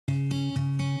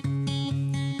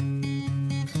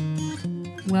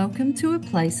Welcome to a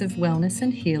place of wellness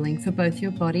and healing for both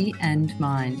your body and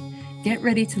mind. Get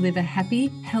ready to live a happy,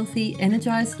 healthy,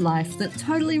 energized life that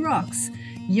totally rocks.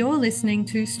 You're listening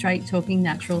to Straight Talking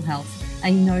Natural Health,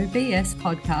 a no BS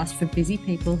podcast for busy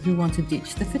people who want to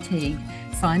ditch the fatigue,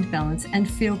 find balance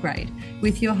and feel great,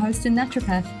 with your host and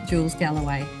naturopath, Jules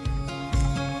Galloway.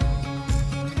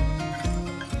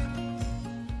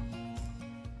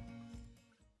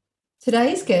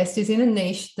 Today's guest is in a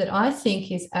niche that I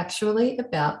think is actually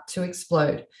about to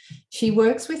explode. She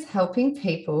works with helping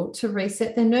people to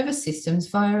reset their nervous systems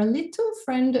via a little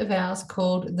friend of ours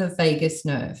called the vagus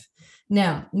nerve.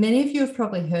 Now, many of you have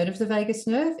probably heard of the vagus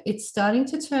nerve. It's starting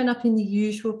to turn up in the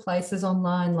usual places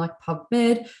online like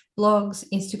PubMed, blogs,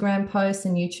 Instagram posts,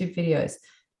 and YouTube videos.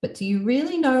 But do you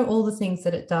really know all the things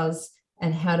that it does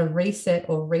and how to reset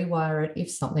or rewire it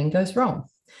if something goes wrong?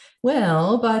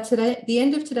 Well, by the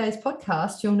end of today's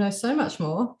podcast, you'll know so much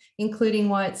more, including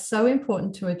why it's so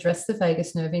important to address the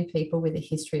vagus nerve in people with a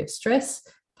history of stress,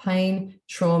 pain,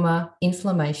 trauma,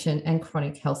 inflammation, and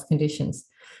chronic health conditions.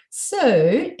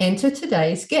 So enter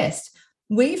today's guest.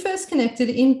 We first connected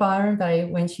in Byron Bay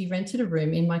when she rented a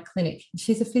room in my clinic.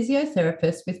 She's a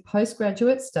physiotherapist with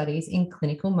postgraduate studies in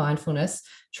clinical mindfulness,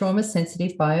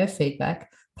 trauma-sensitive biofeedback,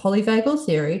 polyvagal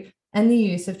theory, and the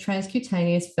use of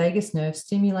transcutaneous vagus nerve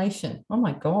stimulation. Oh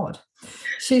my God.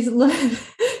 She's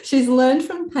learned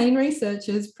from pain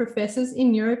researchers, professors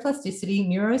in neuroplasticity,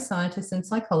 neuroscientists, and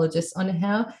psychologists on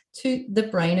how the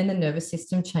brain and the nervous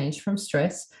system change from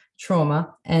stress,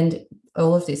 trauma, and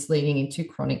all of this leading into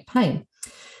chronic pain.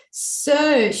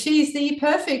 So she's the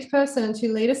perfect person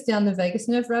to lead us down the vagus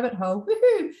nerve rabbit hole.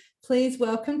 Woohoo! Please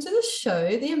welcome to the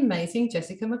show the amazing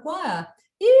Jessica Maguire.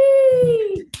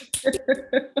 Yay!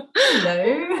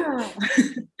 Hello.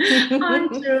 Hi,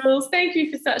 Jules. Thank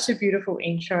you for such a beautiful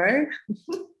intro.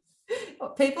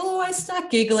 People always start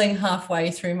giggling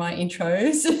halfway through my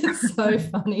intros. It's so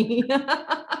funny.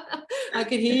 I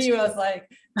could hear you. I was like,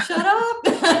 shut up.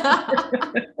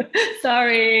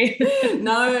 Sorry.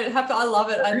 No, I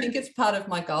love it. I think it's part of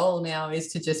my goal now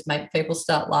is to just make people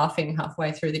start laughing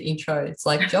halfway through the intro. It's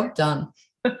like, job done.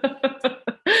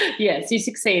 Yes, you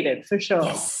succeeded for sure.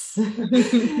 Yes.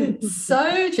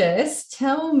 So, Jess,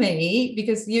 tell me,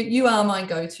 because you are my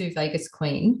go-to Vegas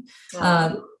queen.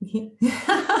 Tell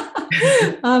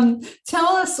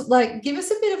us, give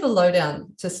us a bit of a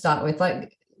lowdown to start with.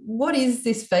 What is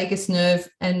this vagus nerve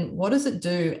and what does it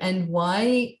do? And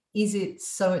why is it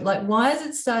why is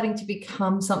it starting to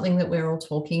become something that we're all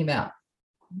talking about?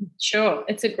 Sure.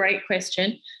 It's a great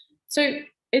question. So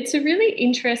it's a really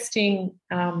interesting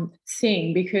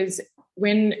thing because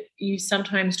when you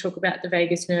sometimes talk about the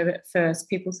vagus nerve at first,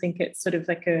 people think it's sort of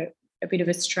like a bit of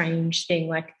a strange thing,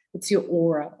 like it's your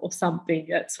aura or something.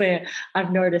 That's where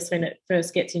I've noticed when it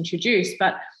first gets introduced.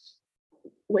 But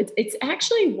it's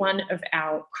actually one of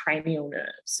our cranial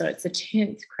nerves. So it's the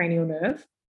 10th cranial nerve.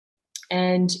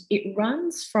 And it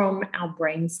runs from our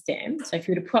brain stem. So if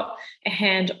you were to put a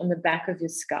hand on the back of your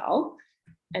skull,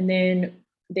 and then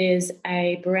there's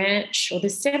a branch, or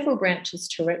there's several branches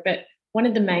to it, but one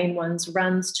of the main ones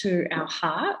runs to our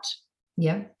heart.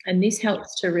 Yeah. And this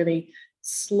helps to really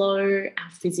slow our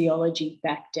physiology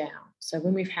back down. So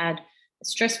when we've had a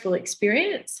stressful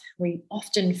experience, we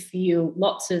often feel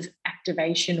lots of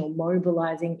activation or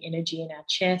mobilizing energy in our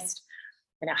chest,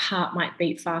 and our heart might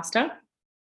beat faster.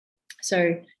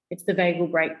 So it's the vagal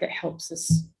brake that helps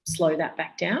us slow that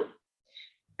back down.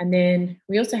 And then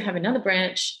we also have another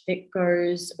branch that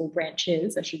goes, or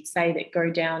branches, I should say, that go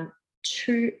down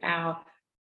to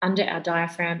under our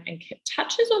diaphragm and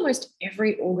touches almost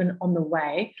every organ on the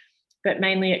way, but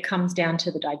mainly it comes down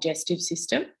to the digestive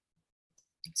system.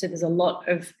 So there's a lot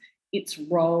of its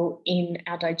role in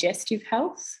our digestive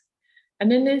health.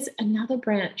 And then there's another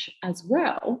branch as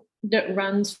well that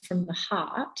runs from the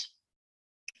heart,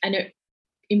 and it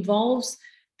involves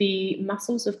the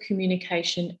muscles of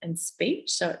communication and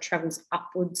speech. So it travels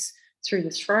upwards through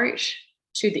the throat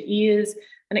to the ears,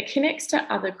 and it connects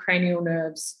to other cranial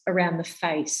nerves around the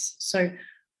face. So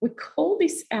we call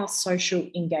this our social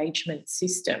engagement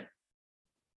system.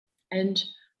 And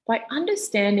by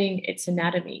understanding its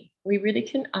anatomy, we really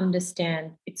can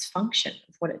understand its function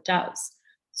of what it does.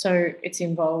 So it's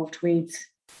involved with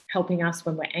helping us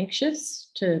when we're anxious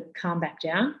to calm back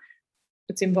down.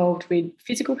 It's involved with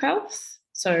physical health,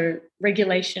 so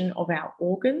regulation of our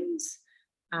organs,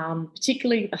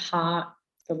 particularly the heart,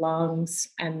 the lungs,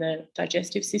 and the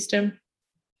digestive system.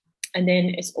 And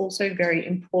then it's also very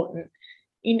important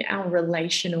in our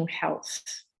relational health.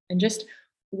 And just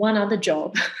one other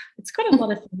job, it's got a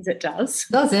lot of things it does.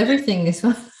 It does everything, this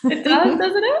one. It does,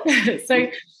 doesn't it? So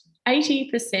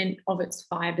 80% of its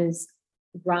fibres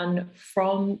run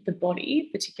from the body,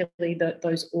 particularly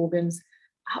those organs,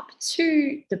 up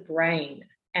to the brain.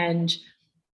 And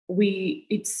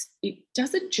it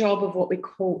does a job of what we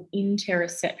call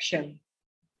interoception,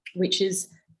 which is,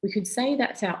 we could say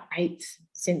that's our eighth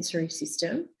sensory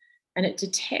system. And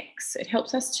it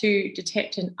helps us to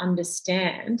detect and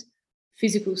understand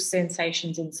physical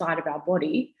sensations inside of our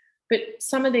body. But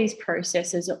some of these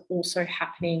processes are also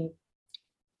happening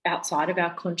outside of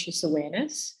our conscious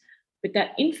awareness. But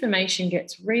that information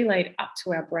gets relayed up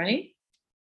to our brain.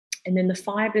 And then the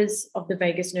fibers of the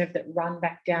vagus nerve that run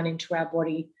back down into our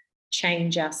body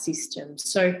change our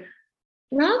systems. So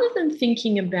rather than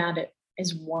thinking about it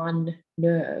as one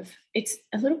nerve, it's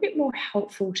a little bit more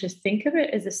helpful to think of it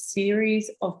as a series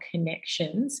of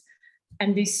connections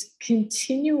and this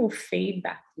continual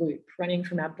feedback loop running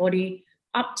from our body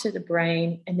up to the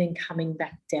brain and then coming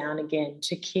back down again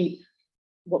to keep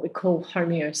what we call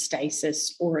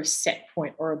homeostasis, or a set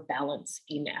point or a balance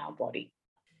in our body.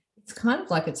 It's kind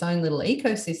of like its own little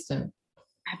ecosystem.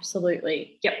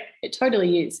 Absolutely. Yep, it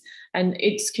totally is. And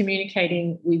it's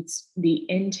communicating with the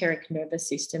enteric nervous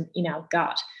system in our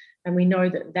gut. And we know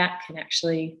that that can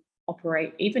actually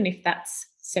operate even if that's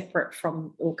separate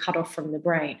from or cut off from the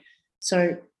brain.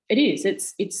 So it is.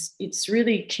 It's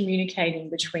really communicating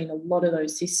between a lot of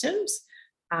those systems.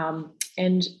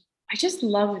 And I just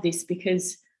love this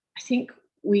because I think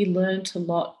we learned a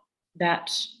lot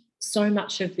that so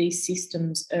much of these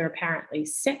systems are apparently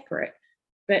separate,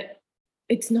 but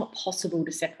it's not possible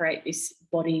to separate this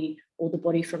body or the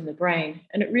body from the brain.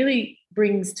 And it really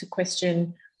brings to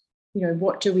question,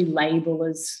 what do we label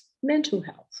as mental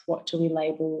health? What do we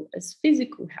label as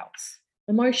physical health,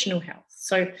 emotional health?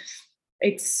 So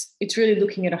it's really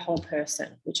looking at a whole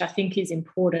person, which I think is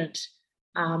important,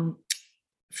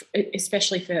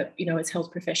 especially for, as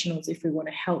health professionals, if we want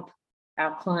to help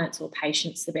our clients or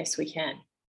patients the best we can.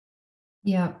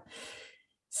 Yeah.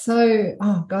 So,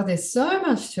 oh God, there's so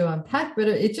much to unpack, but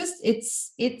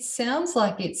it sounds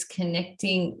like it's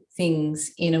connecting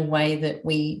things in a way that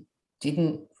we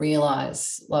didn't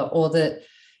realize, or that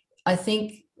I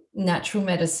think natural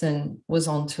medicine was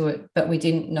onto it, but we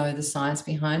didn't know the science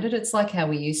behind it. It's like how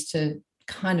we used to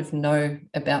kind of know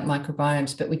about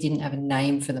microbiomes, but we didn't have a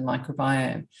name for the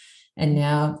microbiome. And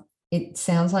now it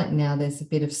sounds like now there's a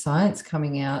bit of science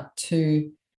coming out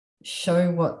to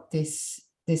show what this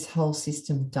whole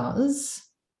system does.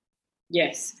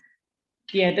 Yes.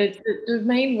 Yeah, the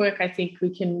main work I think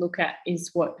we can look at is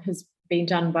what has been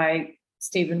done by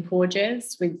Stephen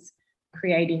Porges with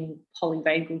creating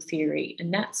polyvagal theory.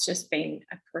 And that's just been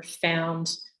a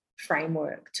profound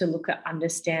framework to look at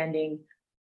understanding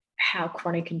how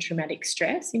chronic and traumatic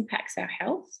stress impacts our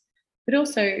health, but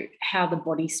also how the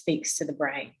body speaks to the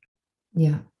brain.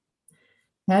 Yeah.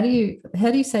 How do you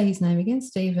say his name again,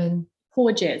 Stephen?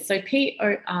 Porges, so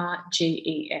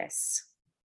Porges.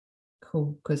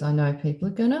 Cool, because I know people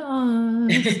are going to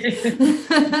ask.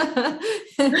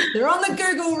 They're on the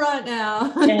Google right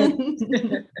now.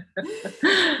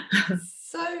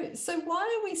 So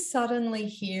why are we suddenly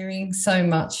hearing so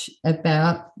much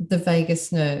about the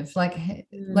vagus nerve? Like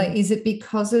is it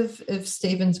because of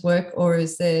Stephen's work, or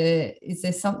is there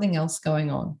something else going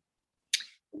on?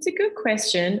 It's a good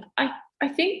question. I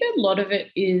think that a lot of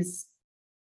it is,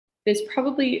 there's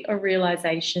probably a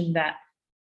realization that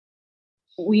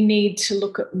we need to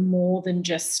look at more than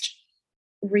just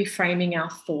reframing our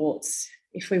thoughts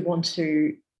if we want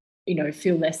to,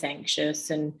 feel less anxious.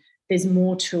 And there's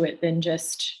more to it than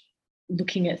just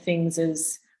looking at things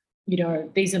as,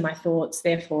 these are my thoughts,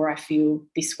 therefore I feel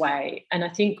this way. And I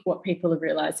think what people are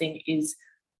realizing is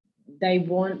they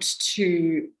want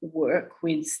to work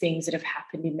with things that have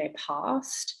happened in their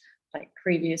past, like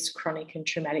previous chronic and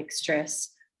traumatic stress,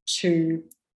 to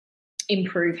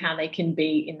improve how they can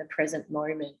be in the present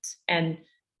moment. And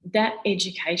that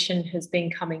education has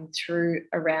been coming through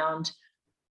around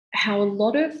how a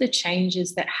lot of the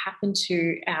changes that happen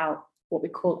to our, what we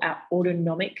call our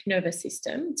autonomic nervous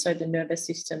system, so the nervous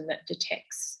system that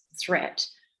detects threat,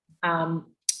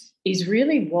 is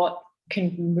really what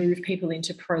can move people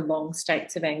into prolonged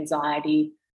states of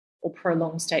anxiety or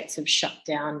prolonged states of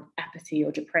shutdown, apathy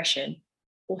or depression,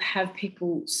 or have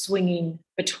people swinging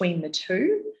between the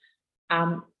two.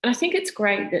 And I think it's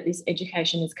great that this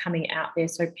education is coming out there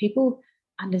so people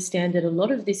understand that a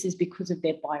lot of this is because of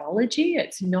their biology.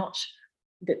 It's not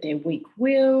that they're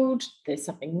weak-willed, there's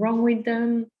something wrong with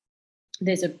them.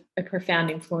 There's a profound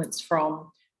influence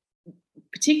from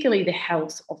particularly the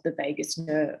health of the vagus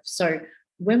nerve. So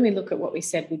when we look at what we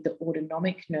said with the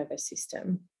autonomic nervous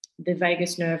system, the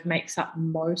vagus nerve makes up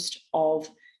most of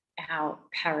our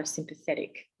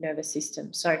parasympathetic nervous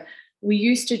system. So we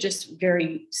used to just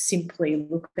very simply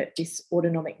look at this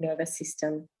autonomic nervous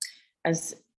system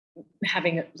as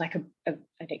having like an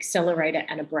accelerator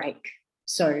and a brake.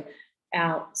 So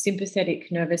our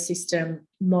sympathetic nervous system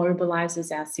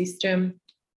mobilizes our system.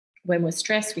 When we're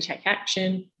stressed, we take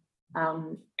action,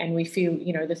 and we feel,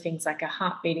 the things like our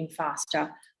heart beating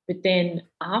faster. But then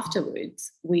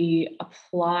afterwards, we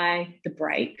apply the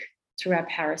brake through our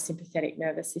parasympathetic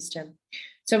nervous system.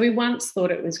 So we once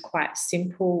thought it was quite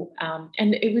simple,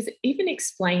 and it was even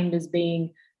explained as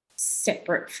being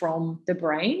separate from the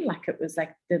brain, like it was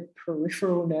like the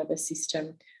peripheral nervous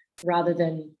system rather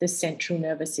than the central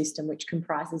nervous system, which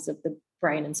comprises of the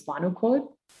brain and spinal cord.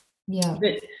 Yeah.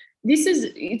 But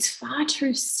it's far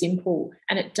too simple,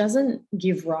 and it doesn't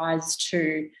give rise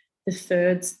to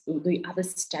the other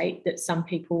state that some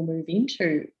people move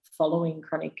into following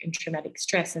chronic and traumatic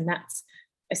stress, and that's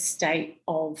a state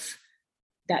of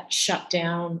that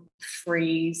shutdown,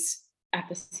 freeze,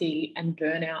 apathy, and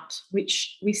burnout,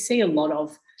 which we see a lot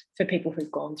of for people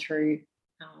who've gone through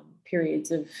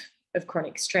periods of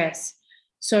chronic stress.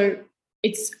 So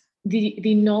it's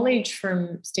the knowledge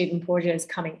from Stephen Porges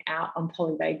coming out on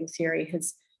polyvagal theory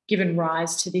has given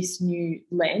rise to this new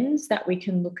lens that we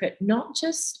can look at not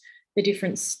just the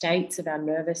different states of our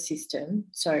nervous system.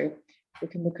 So we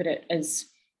can look at it as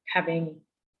having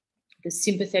the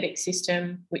sympathetic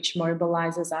system, which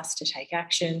mobilizes us to take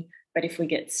action. But if we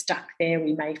get stuck there,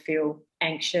 we may feel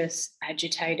anxious,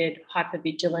 agitated,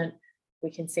 hypervigilant. We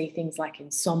can see things like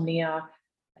insomnia,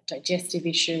 digestive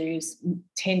issues,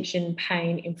 tension,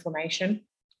 pain, inflammation.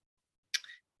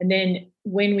 And then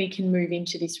when we can move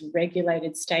into this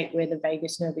regulated state where the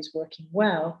vagus nerve is working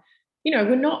well,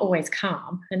 we're not always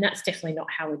calm, and that's definitely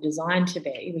not how we're designed to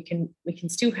be. We can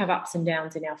still have ups and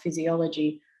downs in our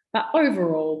physiology, but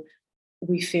overall,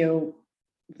 we feel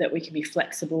that we can be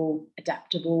flexible,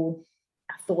 adaptable,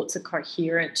 our thoughts are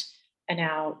coherent, and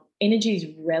our energy is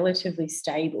relatively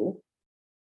stable.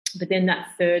 But then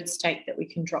that third state that we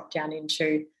can drop down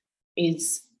into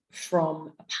is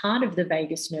from a part of the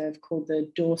vagus nerve called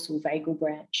the dorsal vagal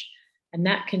branch, and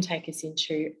that can take us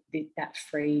into that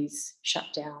freeze,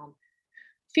 shutdown,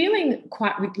 feeling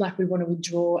quite like we want to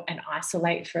withdraw and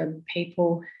isolate from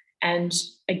people. And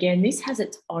again, this has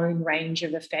its own range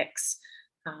of effects.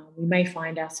 We may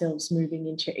find ourselves moving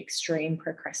into extreme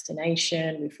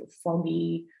procrastination. We feel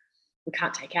foggy. We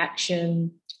can't take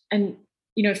action. And,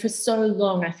 for so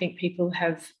long, I think people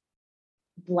have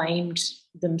blamed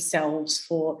themselves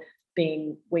for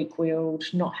being weak-willed,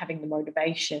 not having the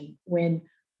motivation, when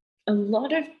a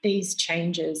lot of these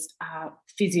changes are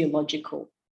physiological.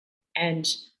 And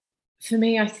for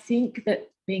me, I think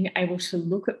that being able to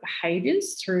look at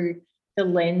behaviours through the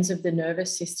lens of the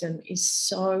nervous system is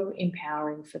so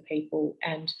empowering for people.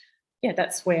 And yeah,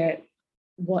 that's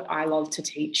what I love to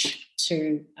teach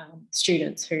to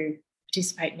students who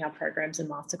participate in our programs and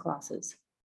masterclasses.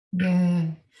 Yeah.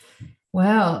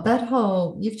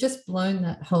 Wow, you've just blown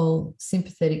that whole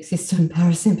sympathetic system,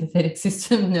 parasympathetic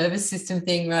system, nervous system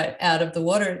thing right out of the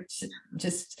water. It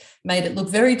just made it look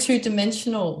very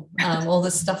two-dimensional, all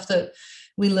the stuff that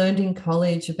we learned in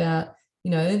college about,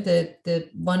 the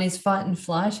one is fight and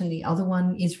flight and the other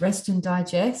one is rest and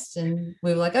digest. And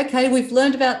we were like, okay, we've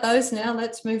learned about those now,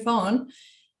 let's move on.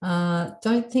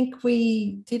 Don't think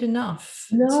we did enough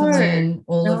to learn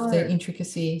all of the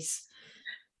intricacies.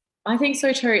 I think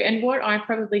so too. And what I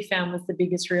probably found was the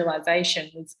biggest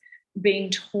realization was being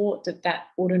taught that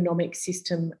autonomic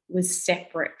system was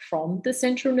separate from the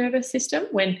central nervous system,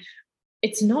 when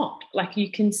it's not. Like,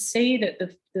 you can see that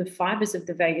the fibers of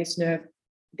the vagus nerve,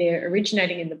 they're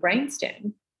originating in the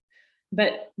brainstem,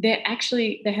 but they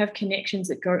have connections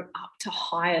that go up to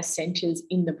higher centers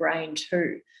in the brain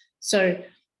too. So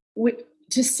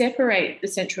to separate the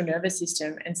central nervous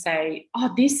system and say,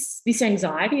 oh, this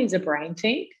anxiety is a brain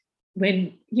thing,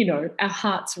 when, our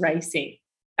heart's racing,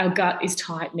 our gut is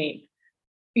tightening,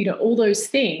 all those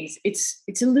things,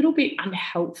 it's a little bit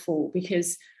unhelpful,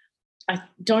 because I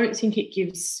don't think it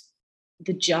gives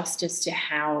the justice to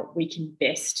how we can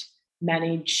best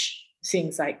manage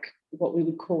things like what we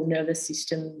would call nervous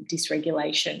system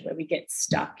dysregulation, where we get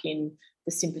stuck in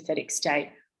the sympathetic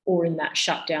state or in that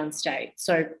shutdown state.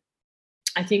 So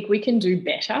I think we can do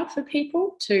better for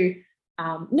people to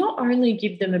not only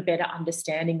give them a better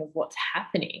understanding of what's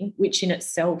happening, which in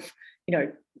itself,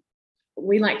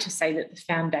 we like to say that the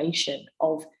foundation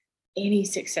of any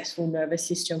successful nervous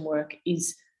system work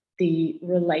is the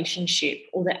relationship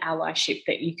or the allyship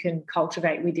that you can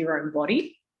cultivate with your own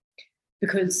body,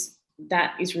 because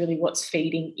that is really what's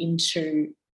feeding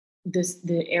into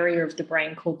the area of the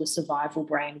brain called the survival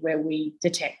brain, where we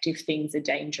detect if things are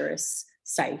dangerous,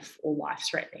 safe, or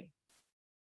life-threatening.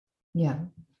 Yeah.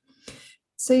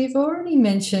 So you've already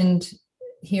mentioned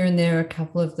here and there a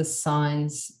couple of the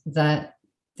signs that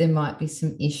there might be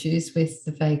some issues with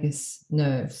the vagus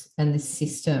nerves and the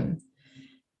system,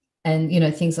 and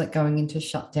things like going into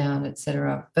shutdown,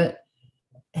 etc. But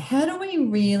how do we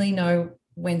really know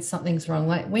when something's wrong?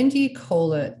 Like, when do you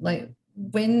call it? Like,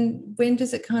 when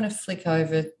does it kind of flick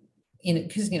over in it?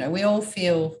 Because we all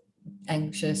feel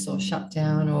anxious or shut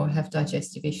down or have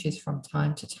digestive issues from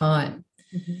time to time.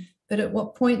 Mm-hmm. But at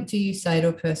what point do you say to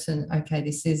a person, okay,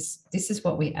 this is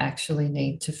what we actually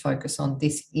need to focus on.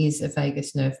 This is a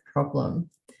vagus nerve problem.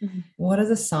 Mm-hmm. What are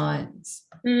the signs?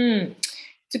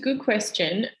 It's a good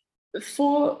question.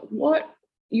 For what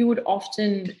you would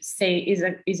often see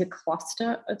is a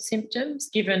cluster of symptoms,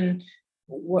 given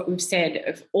what we've said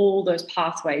of all those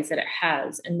pathways that it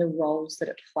has and the roles that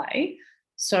it play.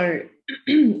 So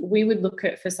we would look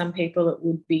at, for some people, it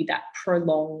would be that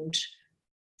prolonged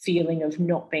feeling of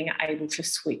not being able to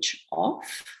switch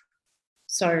off.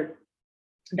 So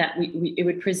that it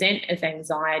would present as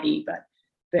anxiety, but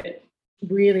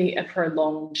really a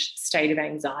prolonged state of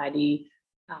anxiety,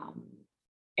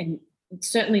 and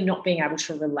certainly not being able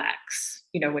to relax,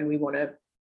 when we want to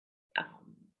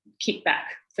kick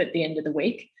back for the end of the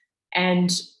week,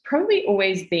 and probably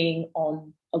always being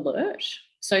on alert.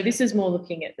 So this is more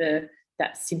looking at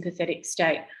that sympathetic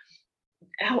state.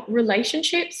 Our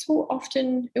relationships will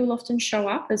often show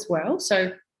up as well.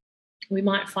 So we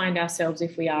might find ourselves,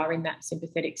 if we are in that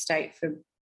sympathetic state for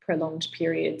prolonged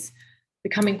periods,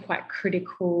 becoming quite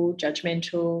critical,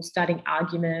 judgmental, starting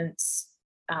arguments,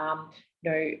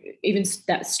 even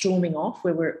that storming off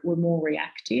where we're more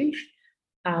reactive.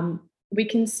 We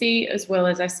can see as well,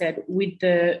 as I said,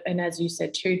 and as you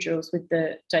said too, Jules, with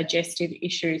the digestive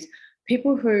issues,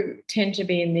 people who tend to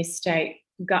be in this state,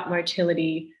 gut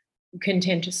motility can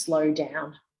tend to slow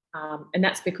down. And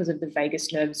that's because of the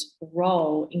vagus nerve's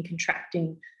role in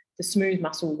contracting the smooth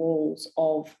muscle walls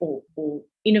of, or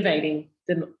innervating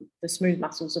the smooth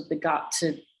muscles of the gut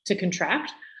to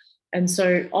contract. And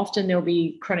so often there'll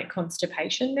be chronic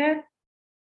constipation there.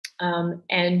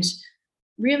 And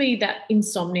really that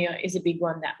insomnia is a big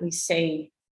one that we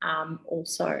see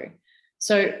also.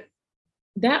 So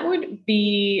that would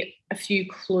be a few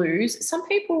clues. Some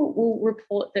people will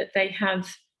report that they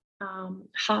have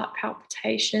heart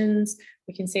palpitations.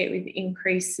 We can see it with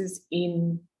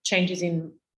changes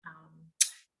in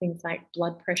things like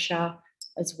blood pressure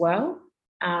as well.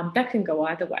 That can go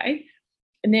either way.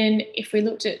 And then if we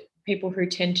looked at people who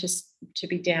tend to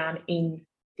be down in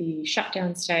the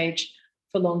shutdown stage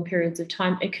for long periods of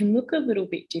time, it can look a little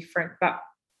bit different, but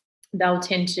they'll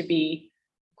tend to be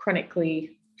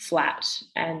chronically flat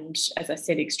and, as I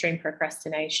said, extreme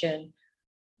procrastination,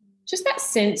 just that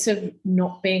sense of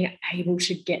not being able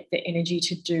to get the energy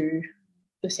to do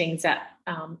the things that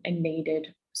are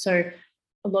needed. So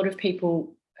a lot of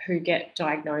people who get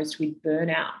diagnosed with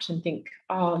burnout and think,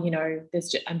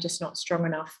 I'm just not strong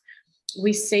enough,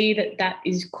 we see that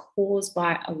is caused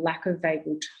by a lack of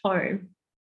vagal tone.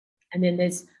 And then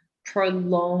there's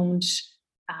prolonged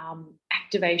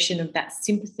activation of that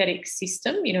sympathetic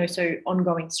system, so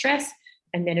ongoing stress,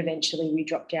 and then eventually we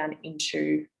drop down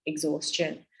into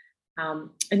exhaustion.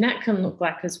 And that can look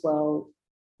like as well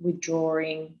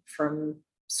withdrawing from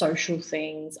social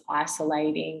things,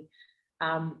 isolating.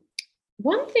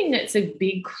 One thing that's a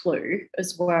big clue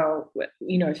as well,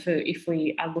 for if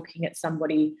we are looking at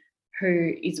somebody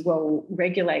who is well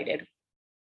regulated,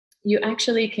 you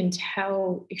actually can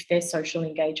tell if their social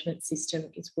engagement system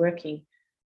is working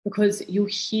because you'll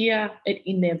hear it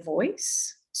in their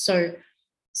voice. So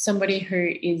somebody who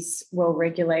is well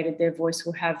regulated, their voice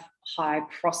will have high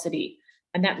prosody,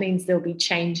 and that means there'll be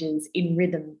changes in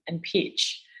rhythm and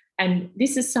pitch. And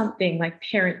this is something like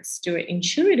parents do it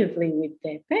intuitively with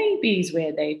their babies,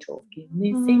 where they talk in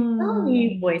this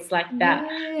sing-songy voice like that,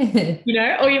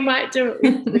 or you might do it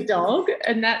with the dog,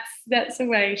 and that's a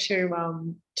way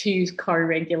to use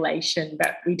co-regulation,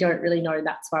 but we don't really know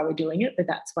that's why we're doing it, but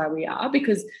that's why we are,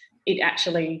 because it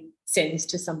actually sends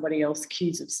to somebody else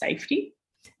cues of safety.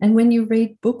 And when you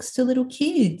read books to little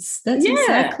kids, that's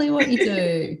exactly what you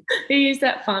do. You use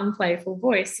that fun, playful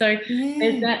voice. So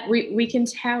there's that we can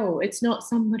tell it's not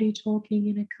somebody talking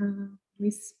in a calm,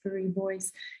 whispery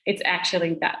voice. It's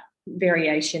actually that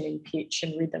variation in pitch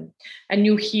and rhythm. And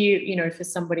you'll hear, for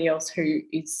somebody else who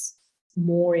is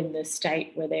more in the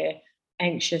state where they're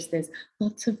anxious, there's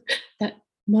lots of that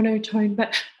monotone,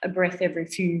 but a breath every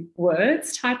few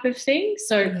words type of thing.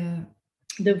 So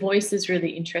the voice is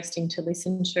really interesting to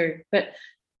listen to. But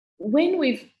when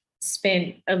we've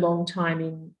spent a long time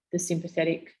in the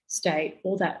sympathetic state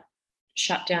or that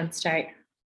shutdown state,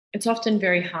 it's often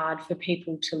very hard for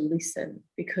people to listen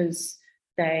because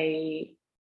the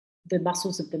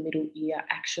muscles of the middle ear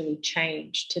actually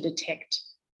change to detect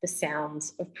the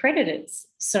sounds of predators.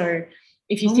 So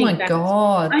if you Oh think my back,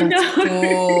 God, I that's know,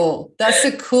 cool. That's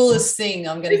the coolest thing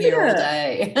I'm going to isn't hear all it?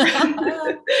 day.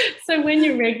 So when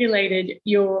you're regulated,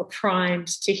 you're primed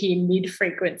to hear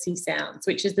mid-frequency sounds,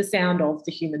 which is the sound of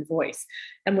the human voice,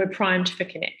 and we're primed for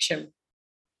connection.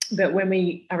 But when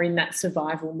we are in that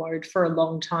survival mode for a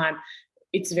long time,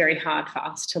 it's very hard for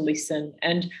us to listen.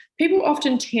 And people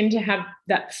often tend to have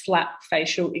that flat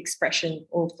facial expression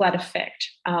or flat effect.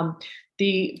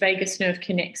 The vagus nerve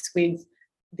connects with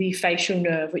the facial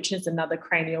nerve, which is another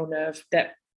cranial nerve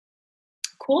that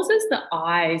causes the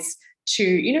eyes to,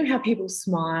 you know, how people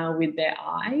smile with their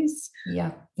eyes?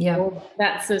 Yeah, yeah. Well,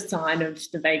 that's a sign of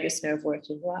the vagus nerve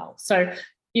working well. So,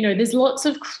 you know, there's lots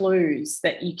of clues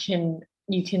that you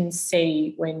can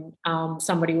see when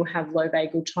somebody will have low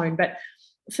vagal tone. But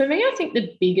for me, I think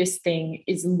the biggest thing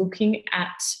is looking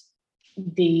at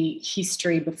the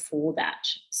history before that.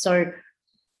 So,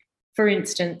 for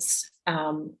instance,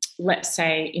 let's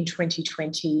say in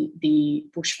 2020, the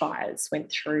bushfires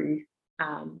went through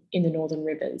in the Northern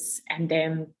Rivers, and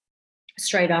then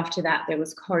straight after that, there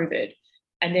was COVID.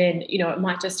 And then, you know, it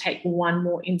might just take one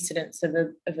more incidence of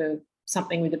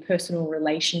something with a personal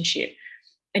relationship.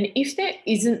 And if there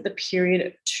isn't the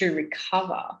period to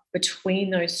recover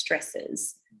between those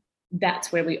stresses,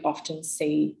 that's where we often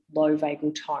see low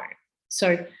vagal tone.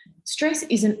 So stress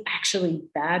isn't actually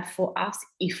bad for us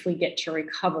if we get to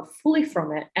recover fully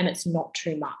from it and it's not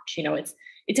too much. You know, it's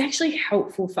actually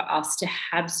helpful for us to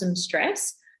have some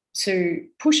stress to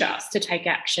push us to take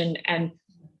action, and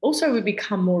also we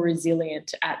become more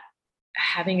resilient at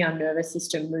having our nervous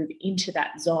system move into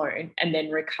that zone and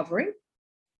then recovering.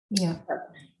 Yeah.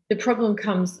 The problem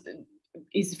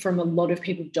is from a lot of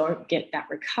people don't get that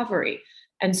recovery.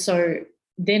 And so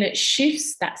then it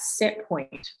shifts that set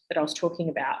point that I was talking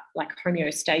about, like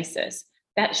homeostasis,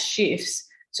 that shifts.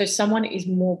 So someone is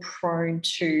more prone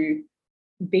to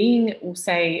being, we'll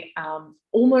say,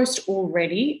 almost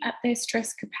already at their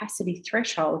stress capacity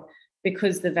threshold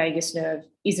because the vagus nerve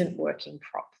isn't working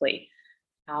properly.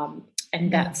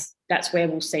 And that's where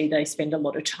we'll see they spend a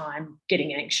lot of time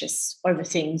getting anxious over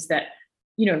things that,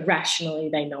 you know, rationally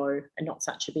they know are not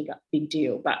such a big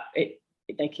deal, but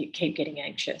they keep getting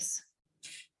anxious.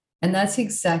 And that's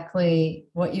exactly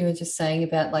what you were just saying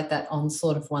about, like, that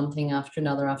onslaught of one thing after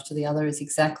another after the other is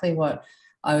exactly what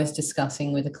I was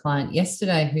discussing with a client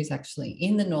yesterday who's actually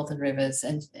in the Northern Rivers,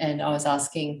 and I was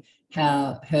asking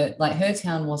how her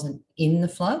town wasn't in the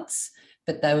floods,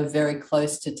 but they were very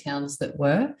close to towns that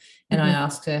were. And I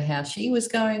asked her how she was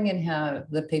going and how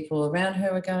the people around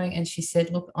her were going. And she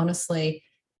said, look, honestly,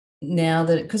 now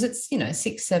that, because it's,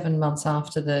 6-7 months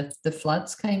after the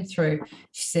floods came through,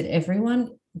 she said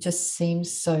everyone just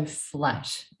seems so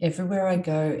flat. Everywhere I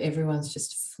go, everyone's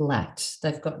just flat.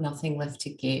 They've got nothing left to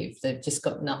give. They've just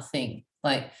got nothing.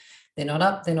 Like, they're not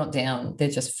up, they're not down, they're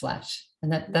just flat.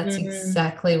 And that's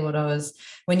exactly what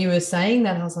when you were saying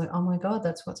that, I was like, oh my God,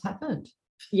 that's what's happened.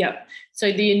 Yeah.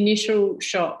 So the initial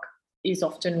shock is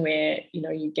often where,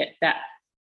 you get that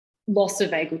loss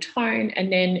of vagal tone,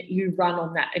 and then you run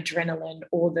on that adrenaline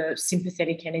or the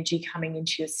sympathetic energy coming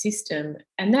into your system.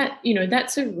 And that,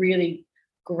 that's a really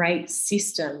great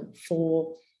system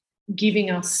for giving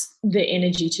us the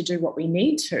energy to do what we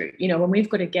need to. When we've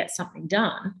got to get something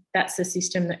done, that's the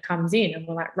system that comes in and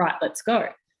we're like, right, let's go.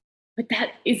 But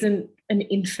that isn't an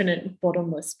infinite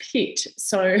bottomless pit.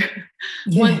 So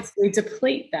once we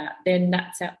deplete that, then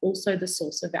that's also the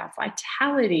source of our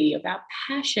vitality, of our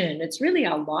passion. It's really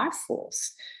our life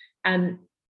force. And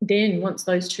then once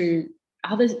those two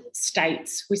other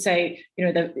states, we say,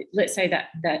 let's say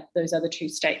that those other two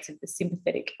states of the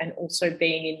sympathetic and also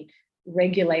being in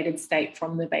regulated state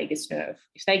from the vagus nerve,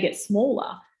 if they get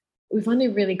smaller, we've only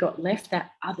really got left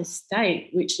that other state,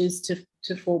 which is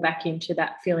to fall back into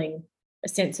that feeling a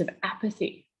sense of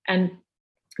apathy. And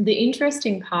the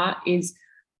interesting part is,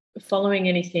 following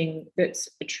anything that's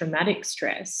a traumatic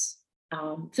stress,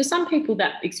 for some people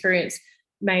that experience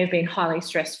may have been highly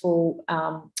stressful,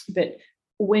 but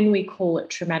when we call it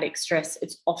traumatic stress,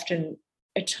 it's often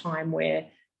a time where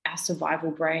our survival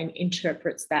brain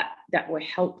interprets that we're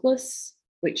helpless,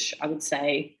 which I would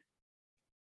say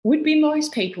would be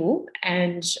most people.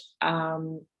 And,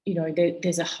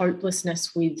 there's a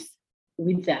hopelessness with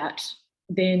that,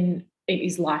 then it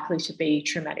is likely to be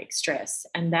traumatic stress.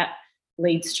 And that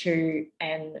leads to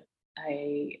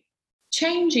a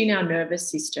change in our nervous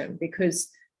system, because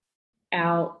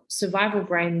our survival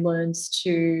brain learns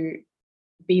to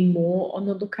be more on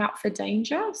the lookout for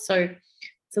danger. So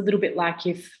It's a little bit like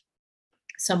if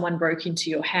someone broke into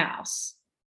your house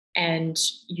and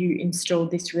you installed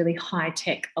this really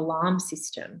high-tech alarm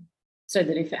system so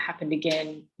that if it happened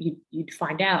again, you'd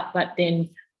find out. But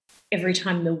then every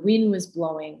time the wind was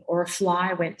blowing or a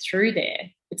fly went through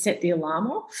there, it set the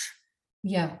alarm off.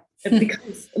 Yeah. It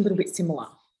becomes a little bit similar.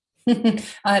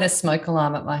 I had a smoke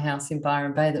alarm at my house in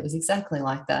Byron Bay that was exactly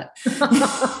like that.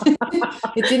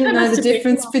 It didn't know the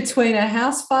difference between a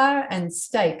house fire and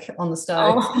steak on the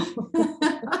stove.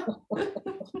 Oh.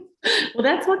 Well,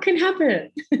 that's what can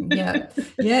happen. Yeah,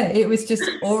 it was just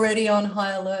already on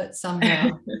high alert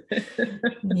somehow.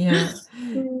 Yeah.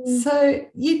 So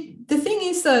the thing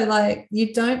is though, like,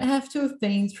 you don't have to have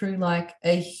been through like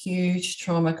a huge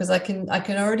trauma, because I can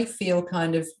already feel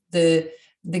kind of the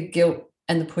guilt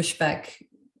and the pushback,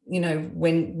 you know,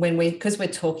 when because we're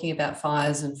talking about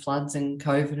fires and floods and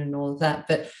COVID and all of that,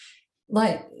 but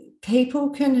like, people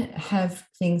can have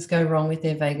things go wrong with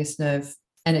their vagus nerve,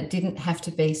 and it didn't have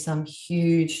to be some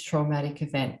huge traumatic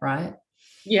event, right?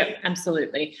 Yeah,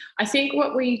 absolutely. I think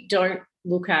what we don't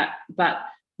look at, but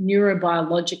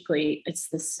neurobiologically it's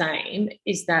the same,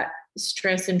 is that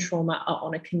stress and trauma are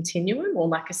on a continuum, or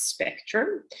like a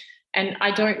spectrum. And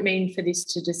I don't mean for this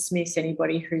to dismiss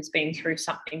anybody who's been through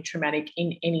something traumatic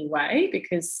in any way,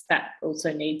 because that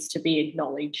also needs to be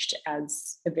acknowledged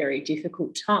as a very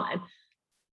difficult time.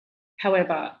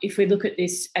 However, if we look at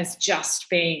this as just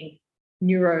being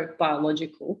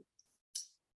neurobiological,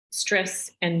 stress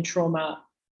and trauma,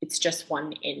 it's just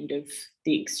one end of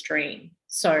the extreme.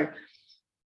 So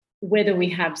whether we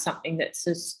have something that's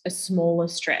a smaller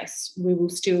stress, we will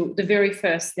still, the very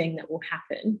first thing that will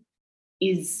happen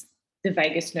is the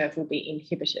vagus nerve will be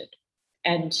inhibited.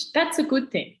 And that's a good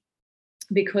thing,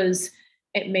 because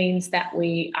it means that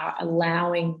we are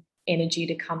allowing energy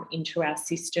to come into our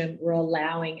system. We're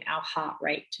allowing our heart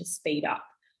rate to speed up.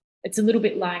 It's a little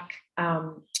bit like,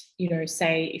 you know,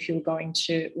 say if you were going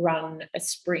to run a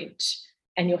sprint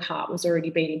and your heart was already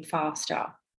beating faster,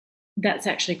 that's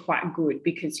actually quite good,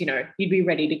 because, you know, you'd be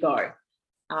ready to go.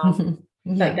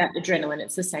 Like that adrenaline,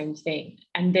 it's the same thing.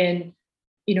 And then,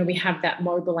 you know, we have that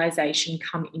mobilization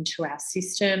come into our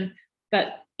system.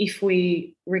 But if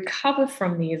we recover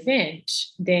from the event,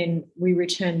 then we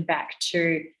return back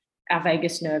to, our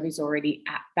vagus nerve is already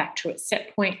back to its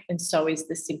set point, and so is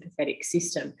the sympathetic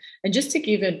system. And just to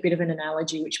give a bit of an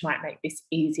analogy, which might make this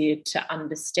easier to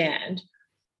understand,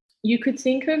 you could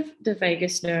think of the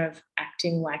vagus nerve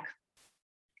acting like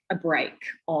a brake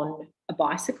on a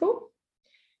bicycle.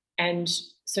 And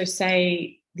so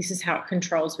say this is how it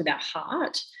controls with our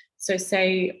heart. So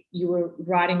say you were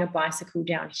riding a bicycle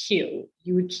downhill,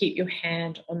 you would keep your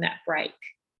hand on that brake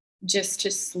just to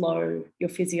slow your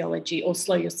physiology, or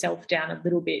slow yourself down a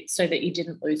little bit so that you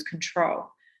didn't lose control.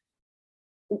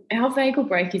 Our vagal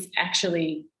brake is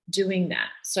actually doing that.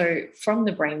 So from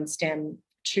the brainstem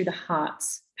to the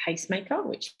heart's pacemaker,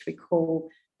 which we call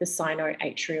the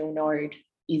sinoatrial node,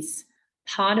 is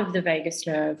part of the vagus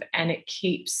nerve, and it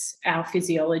keeps our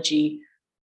physiology,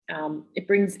 it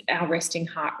brings our resting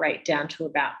heart rate down to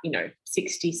about,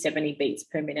 60, 70 beats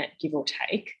per minute, give or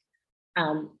take.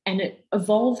 And it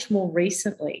evolved more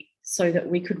recently so that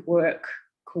we could work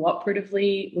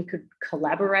cooperatively, we could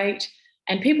collaborate.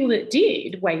 And people that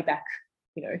did way back,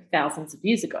 thousands of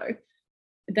years ago,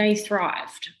 they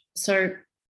thrived. So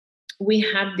we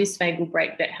have this vagal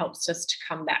brake that helps us to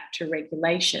come back to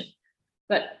regulation.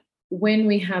 But when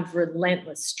we have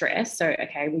relentless stress, so,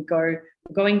 okay, we're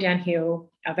going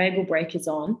downhill, our vagal brake is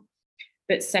on,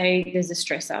 but say there's a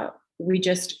stressor, we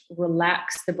just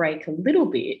relax the brake a little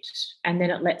bit, and then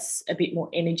it lets a bit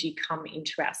more energy come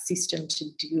into our system to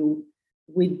deal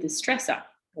with the stressor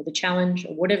or the challenge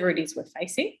or whatever it is we're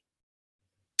facing.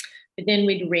 But then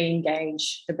we'd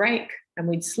re-engage the brake and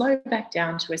we'd slow back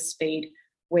down to a speed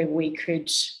where we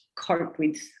could cope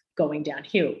with going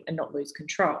downhill and not lose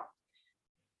control.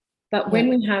 But when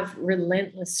we have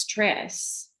relentless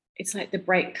stress, it's like the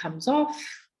brake comes off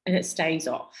and it stays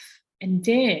off. And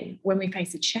then when we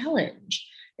face a challenge,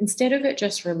 instead of it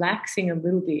just relaxing a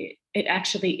little bit, it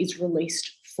actually is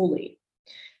released fully.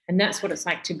 And that's what it's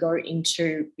like to go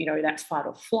into, that fight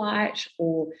or flight,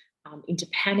 or into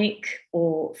panic,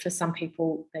 or for some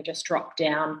people, they just drop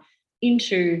down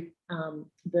into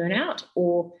burnout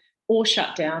or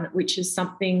shutdown, which is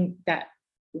something that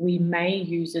we may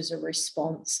use as a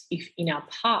response if in our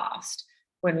past,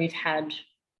 when we've had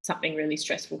something really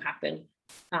stressful happen,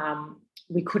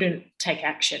 we couldn't take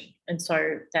action. And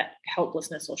so that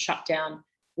helplessness or shutdown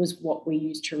was what we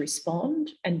used to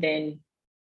respond. And then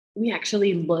we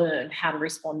actually learn how to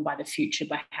respond by the future,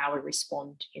 by how we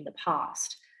respond in the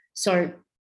past. So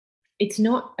it's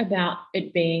not about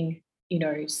it being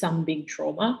some big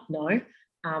trauma, no.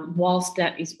 Whilst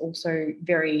that is also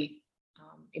very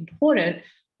important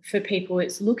for people,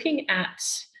 it's looking at,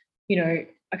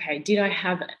 okay, did I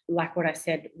have, like what I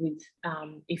said with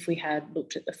if we had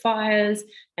looked at the fires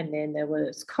and then there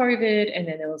was COVID and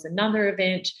then there was another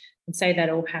event, and say that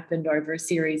all happened over a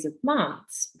series of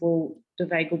months, well, the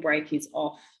vagal brake is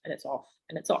off and it's off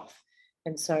and it's off.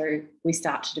 And so we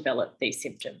start to develop these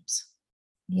symptoms.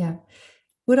 Yeah.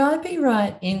 Would I be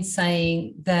right in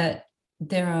saying that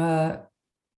there are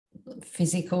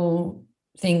physical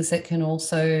things that can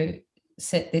also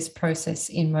set this process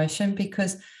in motion?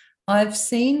 Because I've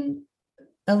seen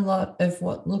a lot of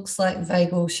what looks like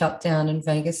vagal shutdown and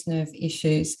vagus nerve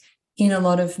issues in a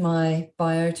lot of my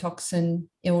biotoxin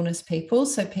illness people.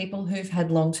 So people who've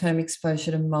had long-term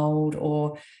exposure to mold,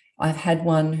 or I've had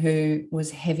one who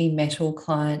was a heavy metal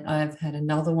client. I've had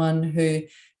another one who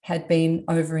had been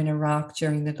over in Iraq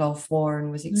during the Gulf War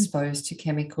and was exposed to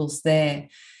chemicals there.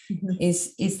 Mm-hmm.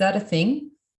 Is that a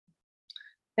thing?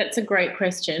 That's a great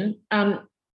question.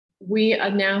 We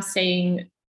are now seeing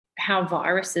how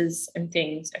viruses and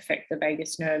things affect the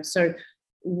vagus nerve. So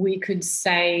we could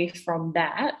say from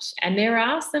that, and there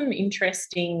are some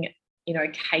interesting,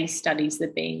 case studies that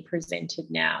are being presented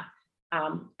now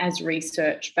as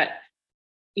research, but,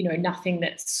 nothing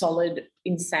that's solid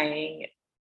in saying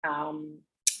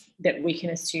that we can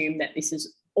assume that this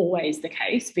is always the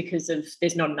case because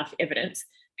there's not enough evidence.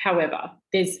 However,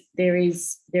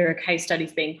 there are case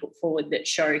studies being put forward that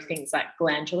show things like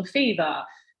glandular fever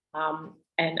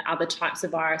and other types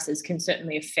of viruses can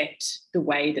certainly affect the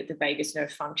way that the vagus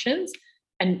nerve functions.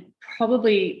 And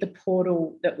probably the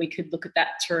portal that we could look at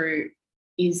that through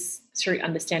is through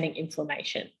understanding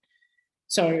inflammation.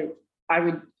 So I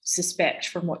would suspect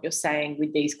from what you're saying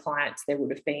with these clients, there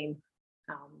would have been,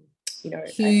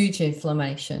 huge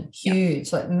inflammation,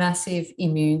 huge, like massive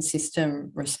immune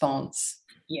system response.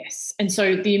 Yes. And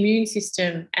so the immune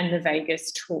system and the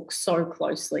vagus talk so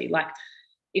closely. Like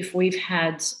if we've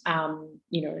had,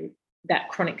 that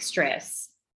chronic stress,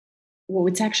 well,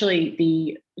 it's actually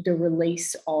the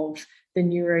release of the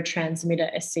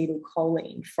neurotransmitter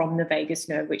acetylcholine from the vagus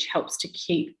nerve, which helps to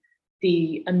keep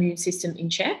the immune system in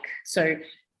check. So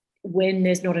when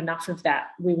there's not enough of that,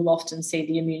 we will often see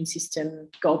the immune system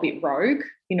go a bit rogue,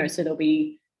 so there'll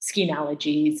be skin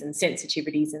allergies and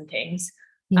sensitivities and things.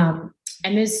 Yeah.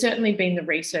 And there's certainly been the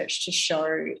research to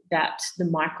show that the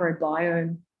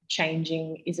microbiome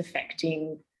changing is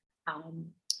affecting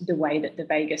the way that the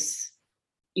vagus,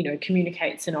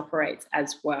 communicates and operates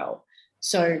as well.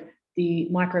 So the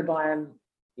microbiome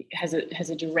has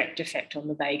a direct effect on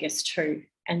the vagus too.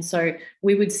 And so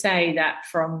we would say that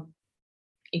from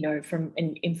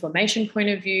an inflammation point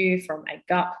of view, from a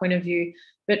gut point of view,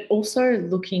 but also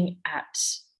looking at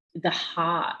the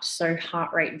heart, so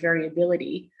heart rate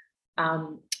variability,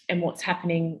 and what's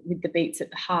happening with the beats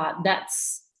at the heart,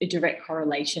 that's a direct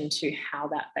correlation to how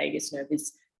that vagus nerve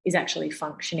is actually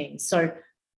functioning. So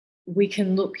we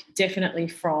can look definitely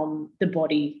from the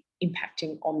body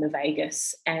impacting on the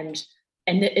vagus, and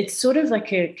it's sort of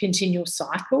like a continual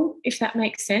cycle, if that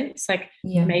makes sense. Like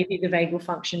maybe the vagal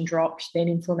function dropped, then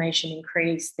inflammation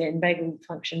increased, then vagal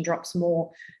function drops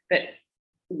more. But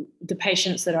the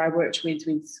patients that I worked with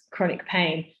chronic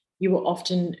pain, they were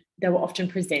often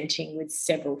presenting with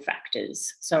several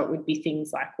factors. So it would be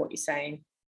things like what you're saying,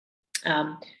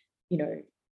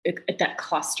 that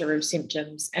cluster of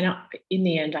symptoms. And in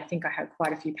the end, I think I had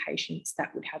quite a few patients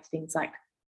that would have things like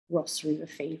Ross River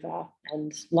fever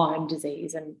and Lyme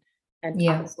disease and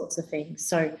other sorts of things.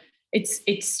 So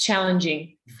it's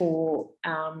challenging for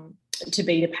to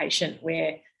be the patient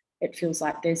where it feels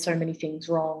like there's so many things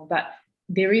wrong, but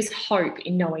there is hope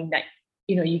in knowing that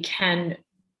you can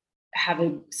have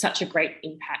such a great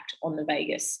impact on the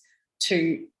vagus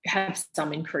to have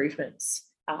some improvements.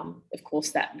 Of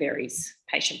course, that varies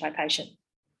patient by patient.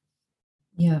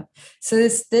 Yeah. So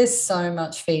there's so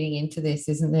much feeding into this,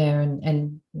 isn't there?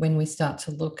 And when we start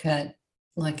to look at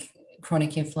like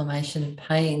chronic inflammation and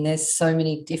pain, there's so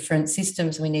many different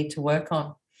systems we need to work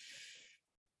on.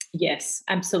 Yes,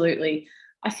 absolutely.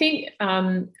 I think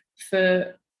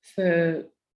for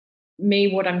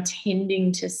me, what I'm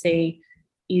tending to see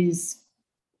is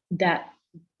that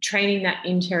training that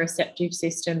interoceptive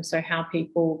system, so how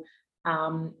people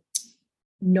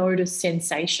notice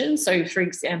sensation. So, for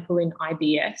example, in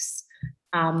IBS,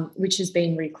 which has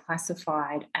been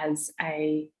reclassified as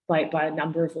by a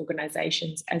number of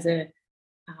organisations as a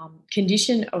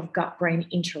condition of gut-brain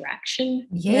interaction.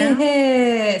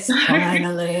 Yes,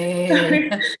 finally.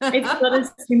 It's not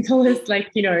as simple as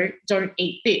don't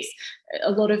eat this.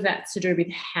 A lot of that's to do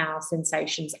with how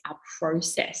sensations are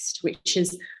processed, which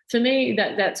is for me,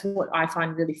 that's what I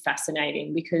find really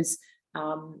fascinating, because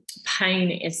pain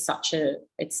is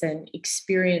it's an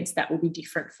experience that will be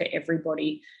different for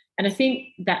everybody. And I think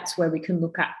that's where we can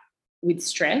look at with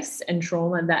stress and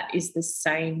trauma, that is the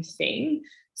same thing.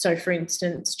 So for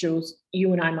instance, Jules,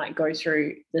 you and I might go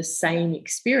through the same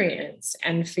experience,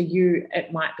 and for you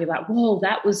it might be like, whoa,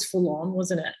 that was full on,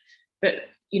 wasn't it? But,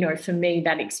 you know, for me,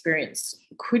 that experience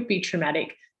could be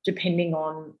traumatic depending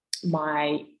on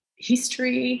my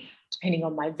history, depending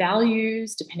on my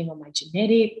values, depending on my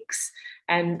genetics.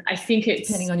 And I think it's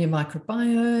depending on your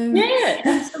microbiome. Yeah,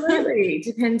 absolutely. It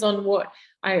depends on what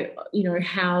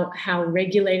how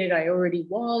regulated I already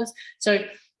was. So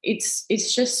it's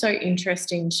just so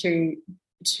interesting for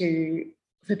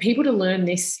people to learn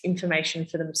this information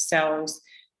for themselves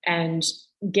and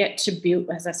get to build,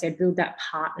 as I said, build that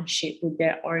partnership with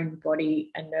their own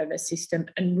body and nervous system,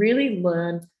 and really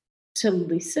learn to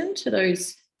listen to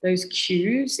those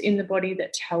cues in the body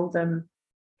that tell them,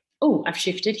 oh, I've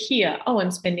shifted here. Oh, I'm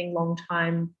spending a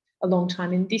long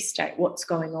time in this state. What's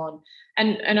going on?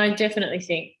 And I definitely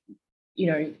think,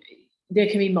 there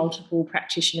can be multiple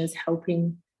practitioners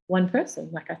helping one person.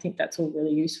 Like, I think that's all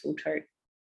really useful too.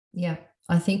 Yeah.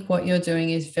 I think what you're doing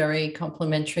is very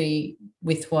complementary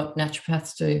with what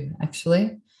naturopaths do,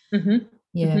 actually. Mm-hmm.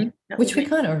 Yeah, mm-hmm. Which we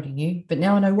kind of already knew, but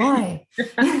now I know why.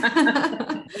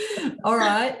 All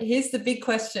right, here's the big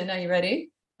question. Are you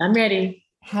ready? I'm ready.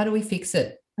 How do we fix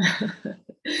it?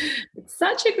 It's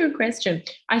such a good question.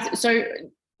 So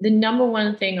the number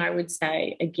one thing I would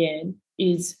say, again,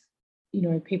 is,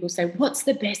 people say, what's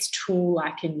the best tool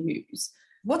I can use?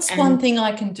 What's one thing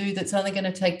I can do that's only going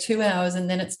to take 2 hours and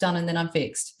then it's done and then I'm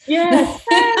fixed? Yes.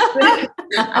 I wish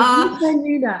I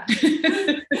knew that.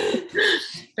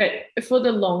 But for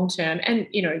the long term, and,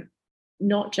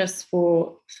 not just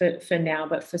for now,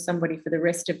 but for somebody for the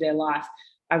rest of their life,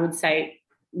 I would say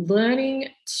learning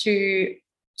to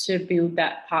build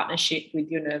that partnership with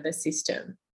your nervous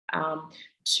system,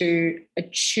 to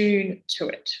attune to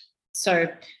it. So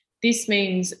this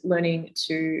means learning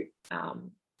to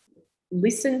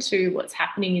listen to what's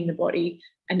happening in the body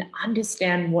and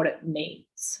understand what it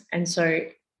means. And so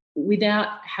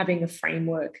without having a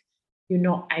framework, you're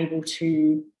not able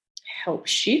to help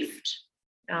shift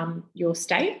your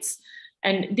states.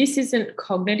 And this isn't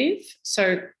cognitive.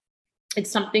 So it's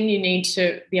something you need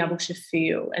to be able to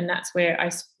feel. And that's where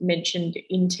I mentioned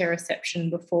interoception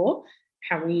before,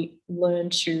 how we learn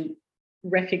to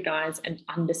recognize and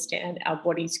understand our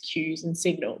body's cues and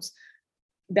signals.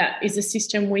 That is a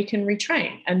system we can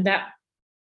retrain. And that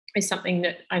is something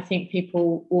that I think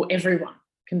people, or everyone,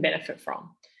 can benefit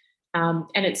from.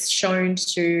 And it's shown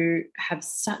to have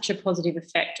such a positive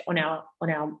effect on our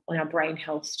brain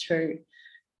health too.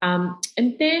 And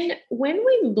then when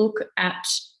we look at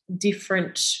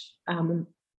different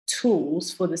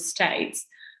tools for the states,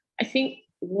 I think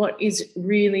what is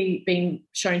really being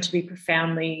shown to be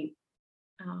profoundly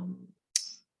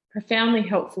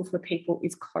helpful for people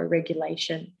is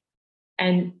co-regulation.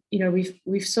 And,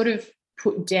 we've sort of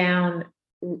put down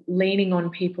leaning on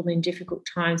people in difficult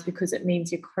times because it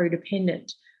means you're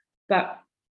codependent. But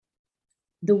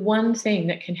the one thing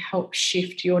that can help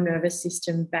shift your nervous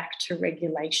system back to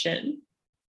regulation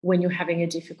when you're having a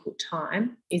difficult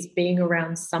time is being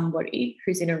around somebody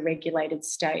who's in a regulated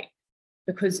state,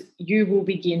 because you will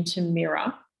begin to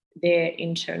mirror their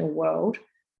internal world.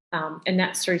 And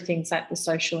that's through things like the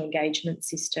social engagement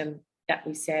system that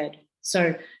we said.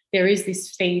 So there is this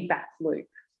feedback loop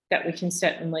that we can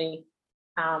certainly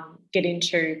get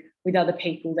into with other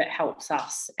people that helps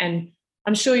us. And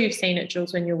I'm sure you've seen it,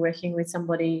 Jules, when you're working with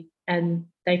somebody and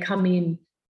they come in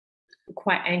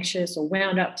quite anxious or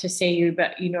wound up to see you,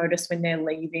 but you notice when they're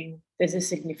leaving, there's a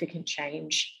significant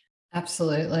change.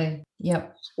 Absolutely.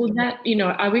 Yep. Well, that,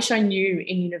 I wish I knew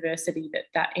in university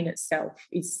that in itself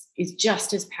is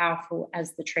just as powerful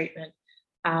as the treatment,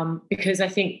 because I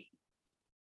think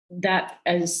that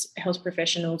as health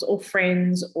professionals or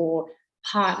friends or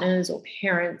partners or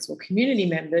parents or community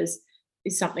members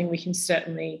is something we can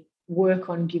certainly work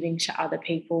on giving to other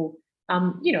people.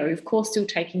 Of course, still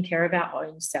taking care of our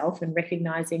own self and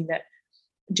recognizing that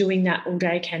doing that all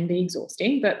day can be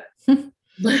exhausting, but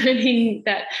learning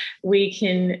that we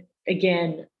can,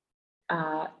 again,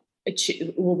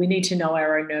 we need to know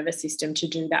our own nervous system to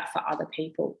do that for other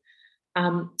people.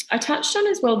 I touched on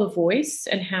as well the voice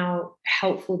and how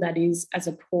helpful that is as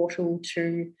a portal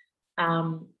to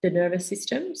the nervous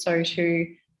system. So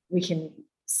we can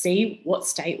see what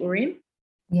state we're in.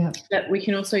 Yeah. But we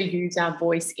can also use our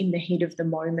voice in the heat of the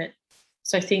moment.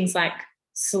 So things like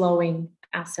slowing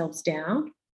ourselves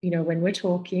down, when we're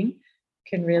talking,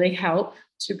 can really help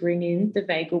to bring in the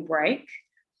vagal brake.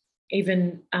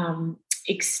 even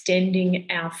extending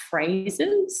our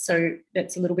phrases. So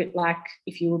that's a little bit like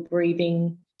if you were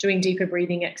breathing, doing deeper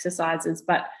breathing exercises,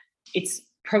 but it's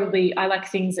probably, I like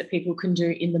things that people can do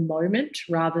in the moment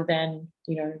rather than,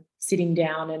 sitting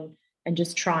down and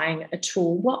just trying a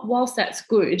tool. Whilst that's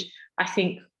good, I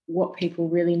think what people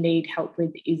really need help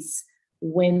with is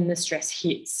when the stress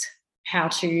hits, how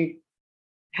to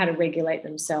regulate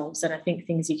themselves. And I think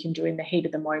things you can do in the heat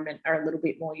of the moment are a little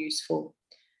bit more useful.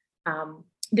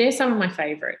 They're some of my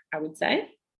favourite, I would say.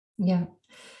 Yeah.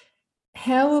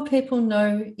 How will people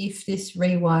know if this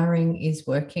rewiring is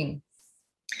working?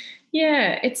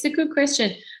 Yeah, it's a good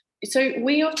question. So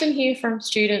we often hear from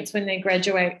students when they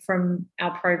graduate from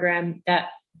our program that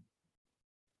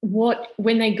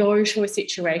when they go to a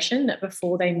situation that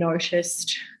before they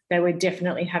noticed they were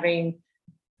definitely having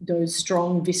those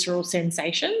strong visceral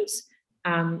sensations,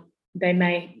 they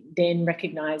may then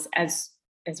recognise as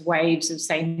waves of,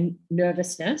 say,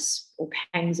 nervousness or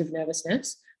pangs of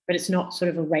nervousness, but it's not sort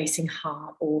of a racing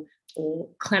heart or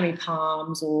clammy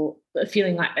palms or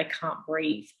feeling like they can't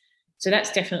breathe. So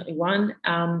that's definitely one.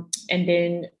 And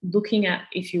then looking at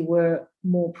if you were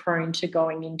more prone to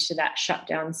going into that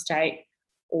shutdown state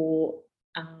or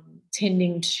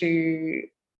tending to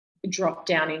drop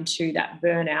down into that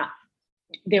burnout,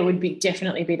 there would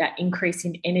definitely be that increase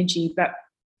in energy. But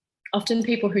often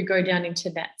people who go down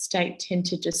into that state tend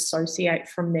to dissociate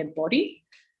from their body.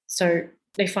 So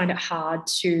they find it hard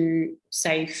to,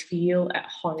 say, feel at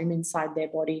home inside their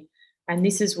body. And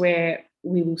this is where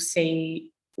we will see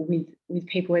with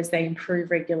people, as they improve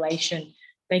regulation,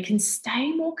 they can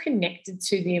stay more connected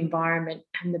to the environment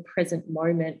and the present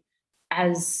moment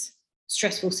as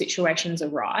stressful situations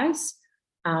arise.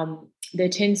 There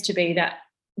tends to be that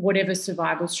whatever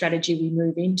survival strategy we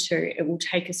move into, it will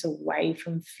take us away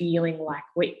from feeling like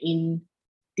we're in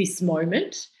this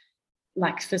moment.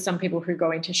 Like for some people who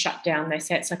go into shutdown, they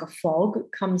say it's like a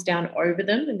fog comes down over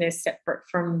them and they're separate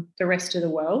from the rest of the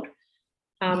world.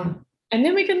 And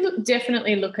then we can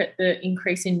definitely look at the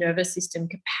increase in nervous system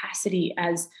capacity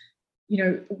as,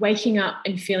 waking up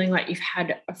and feeling like you've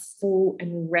had a full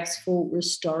and restful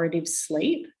restorative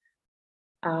sleep.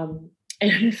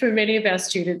 And for many of our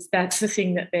students, that's the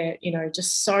thing that they're,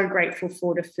 just so grateful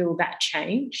for, to feel that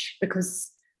change.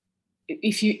 Because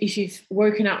if you've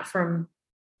woken up from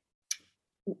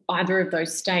either of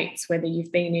those states, whether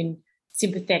you've been in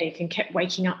sympathetic and kept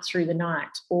waking up through the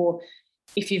night, or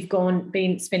if you've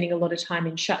been spending a lot of time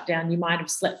in shutdown, you might have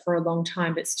slept for a long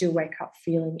time but still wake up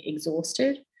feeling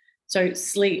exhausted. So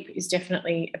sleep is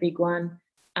definitely a big one.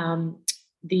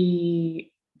 The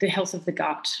health of the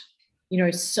gut.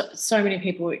 So many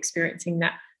people are experiencing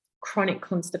that chronic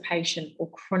constipation or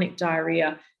chronic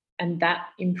diarrhea, and that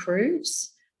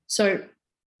improves. So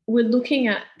we're looking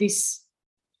at this,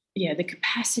 the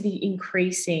capacity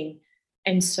increasing.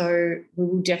 And so we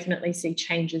will definitely see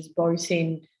changes both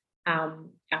in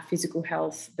our physical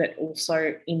health, but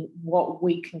also in what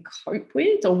we can cope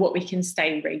with or what we can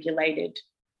stay regulated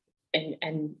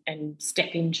and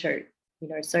step into.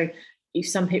 So if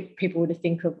some people were to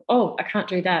think of, I can't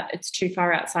do that, it's too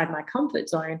far outside my comfort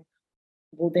zone,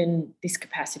 well, then this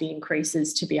capacity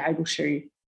increases to be able to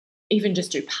even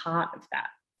just do part of that.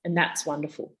 And that's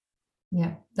wonderful.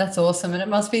 Yeah, that's awesome. And it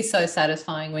must be so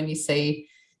satisfying when you see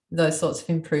those sorts of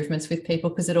improvements with people,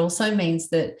 because it also means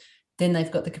that then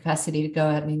they've got the capacity to go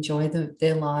out and enjoy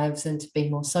their lives and to be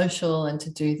more social and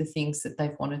to do the things that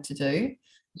they've wanted to do.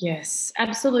 Yes,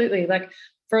 absolutely. Like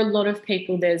for a lot of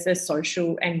people, there's a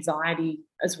social anxiety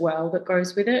as well that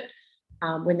goes with it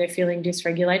when they're feeling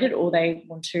dysregulated or they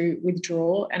want to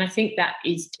withdraw. And I think that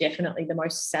is definitely the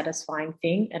most satisfying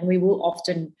thing. And we will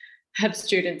often have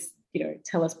students,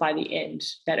 tell us by the end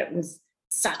that it was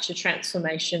such a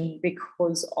transformation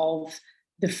because of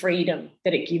the freedom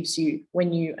that it gives you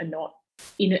when you are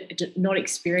not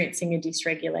experiencing a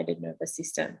dysregulated nervous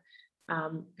system,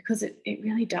 because it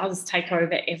really does take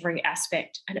over every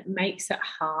aspect, and it makes it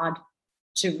hard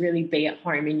to really be at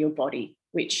home in your body,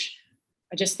 which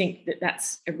I just think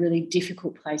that's a really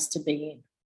difficult place to be in.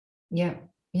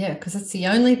 Yeah, because it's the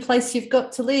only place you've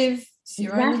got to live. It's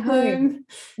your only home.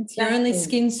 It's your only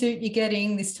skin suit you're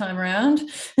getting this time around.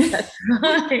 That's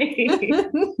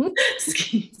right.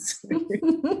 Skin suit.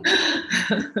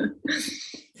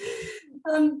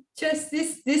 Jess,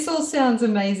 this all sounds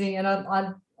amazing, and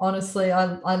I honestly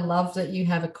I love that you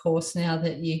have a course now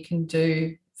that you can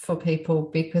do for people,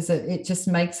 because it just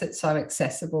makes it so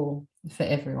accessible for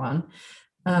everyone.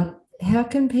 How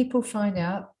can people find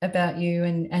out about you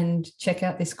and check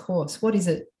out this course? What is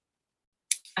it?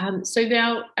 So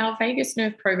our vagus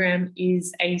nerve program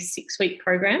is a 6-week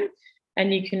program.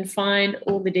 And you can find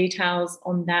all the details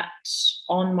on that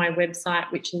on my website,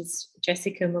 which is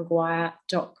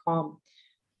jessicamaguire.com.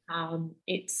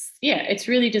 It's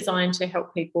really designed to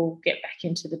help people get back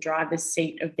into the driver's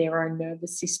seat of their own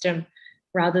nervous system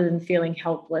rather than feeling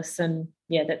helpless and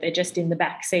that they're just in the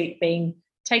back seat being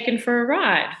taken for a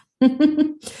ride.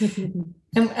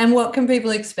 And what can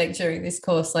people expect during this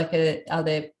course? Like, are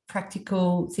there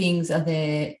practical things? Are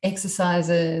there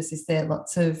exercises? Is there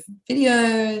lots of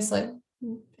videos? Like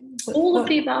all of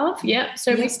the above. Yeah.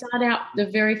 So we start out, the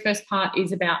very first part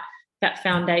is about that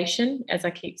foundation. As I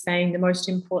keep saying, the most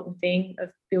important thing of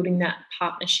building that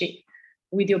partnership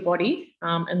with your body,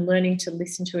 and learning to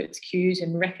listen to its cues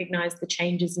and recognize the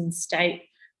changes in state.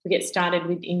 We get started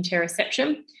with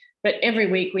interoception, but every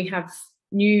week we have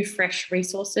new, fresh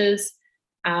resources.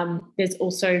 There's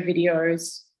also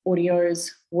videos,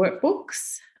 audios,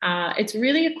 workbooks. It's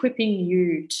really equipping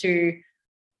you to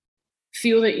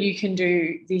feel that you can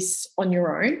do this on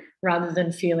your own rather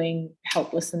than feeling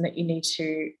helpless and that you need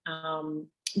to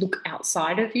look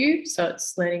outside of you. So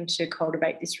it's learning to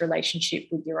cultivate this relationship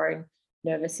with your own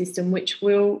nervous system, which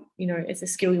will, it's a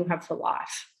skill you'll have for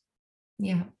life.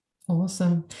 Yeah.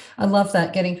 Awesome. I love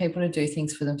that, getting people to do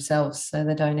things for themselves so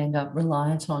they don't end up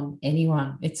reliant on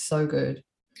anyone. It's so good.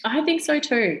 I think so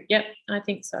too. Yep, I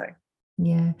think so.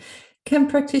 Yeah. Can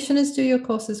practitioners do your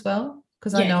course as well?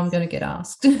 Because I know I'm going to get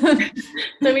asked. So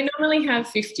we normally have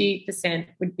 50%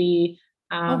 would be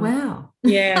oh, wow.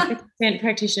 50%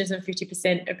 practitioners and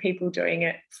 50% of people doing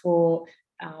it for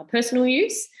personal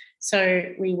use. So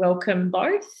we welcome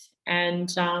both.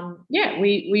 And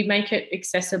we make it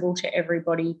accessible to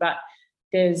everybody, but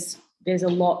there's a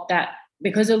lot that,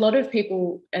 because a lot of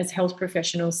people as health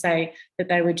professionals say that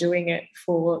they were doing it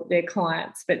for their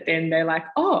clients, but then they're like,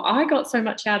 oh, I got so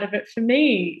much out of it for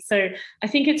me. So I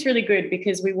think it's really good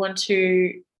because we want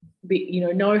to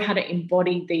know how to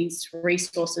embody these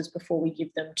resources before we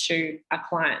give them to our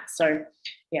clients. So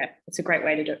it's a great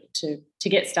way to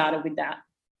get started with that.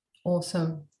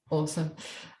 Awesome.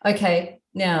 Okay,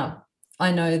 now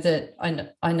I know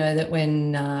that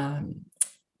when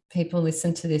people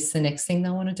listen to this, the next thing they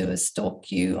want to do is stalk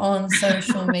you on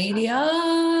social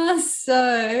media.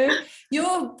 So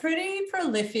you're pretty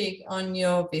prolific on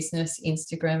your business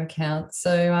Instagram account.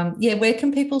 So where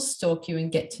can people stalk you and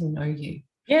get to know you?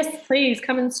 Yes, please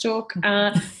come and stalk.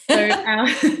 Nicely,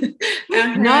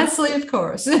 of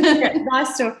course.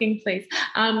 Nice stalking, please.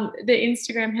 The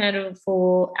Instagram handle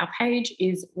for our page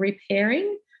is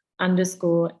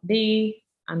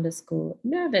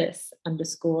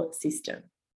repairing_the_nervous_system.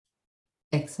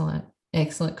 Excellent.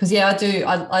 Because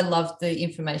I love the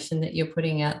information that you're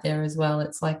putting out there as well.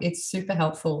 It's like, it's super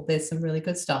helpful. There's some really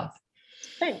good stuff.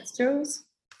 Thanks, Jules.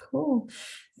 Cool.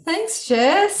 Thanks,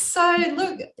 Jess. So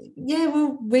look,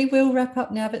 we will wrap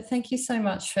up now, but thank you so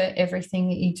much for everything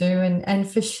that you do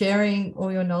and for sharing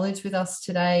all your knowledge with us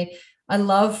today. I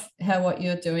love how what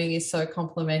you're doing is so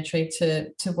complementary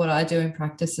to what I do in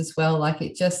practice as well. Like,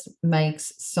 it just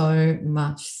makes so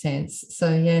much sense.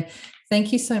 So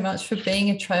thank you so much for being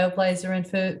a trailblazer and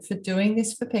for doing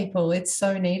this for people. It's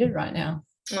so needed right now.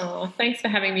 Oh, thanks for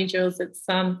having me, Jules. It's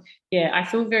I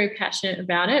feel very passionate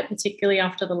about it, particularly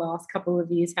after the last couple of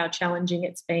years, how challenging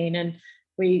it's been, and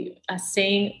we are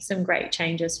seeing some great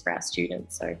changes for our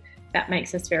students. So that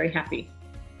makes us very happy.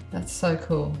 That's so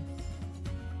cool.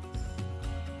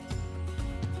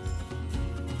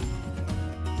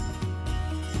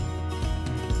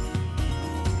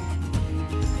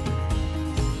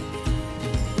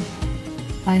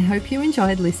 I hope you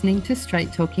enjoyed listening to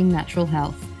Straight Talking Natural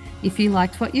Health. If you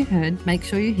liked what you heard, make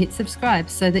sure you hit subscribe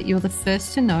so that you're the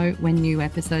first to know when new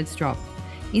episodes drop.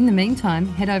 In the meantime,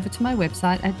 head over to my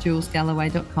website at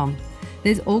julesgalloway.com.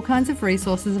 There's all kinds of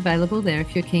resources available there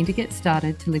if you're keen to get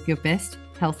started to live your best,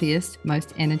 healthiest,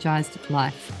 most energized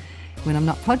life. When I'm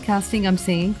not podcasting, I'm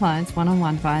seeing clients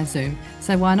one-on-one via Zoom,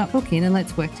 so why not book in and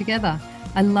let's work together?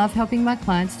 I love helping my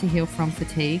clients to heal from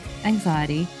fatigue,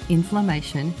 anxiety,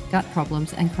 inflammation, gut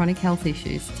problems, and chronic health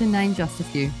issues, to name just a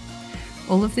few.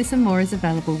 All of this and more is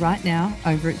available right now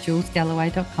over at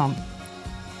julesgalloway.com.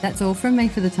 That's all from me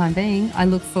for the time being. I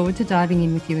look forward to diving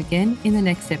in with you again in the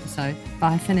next episode.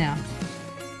 Bye for now.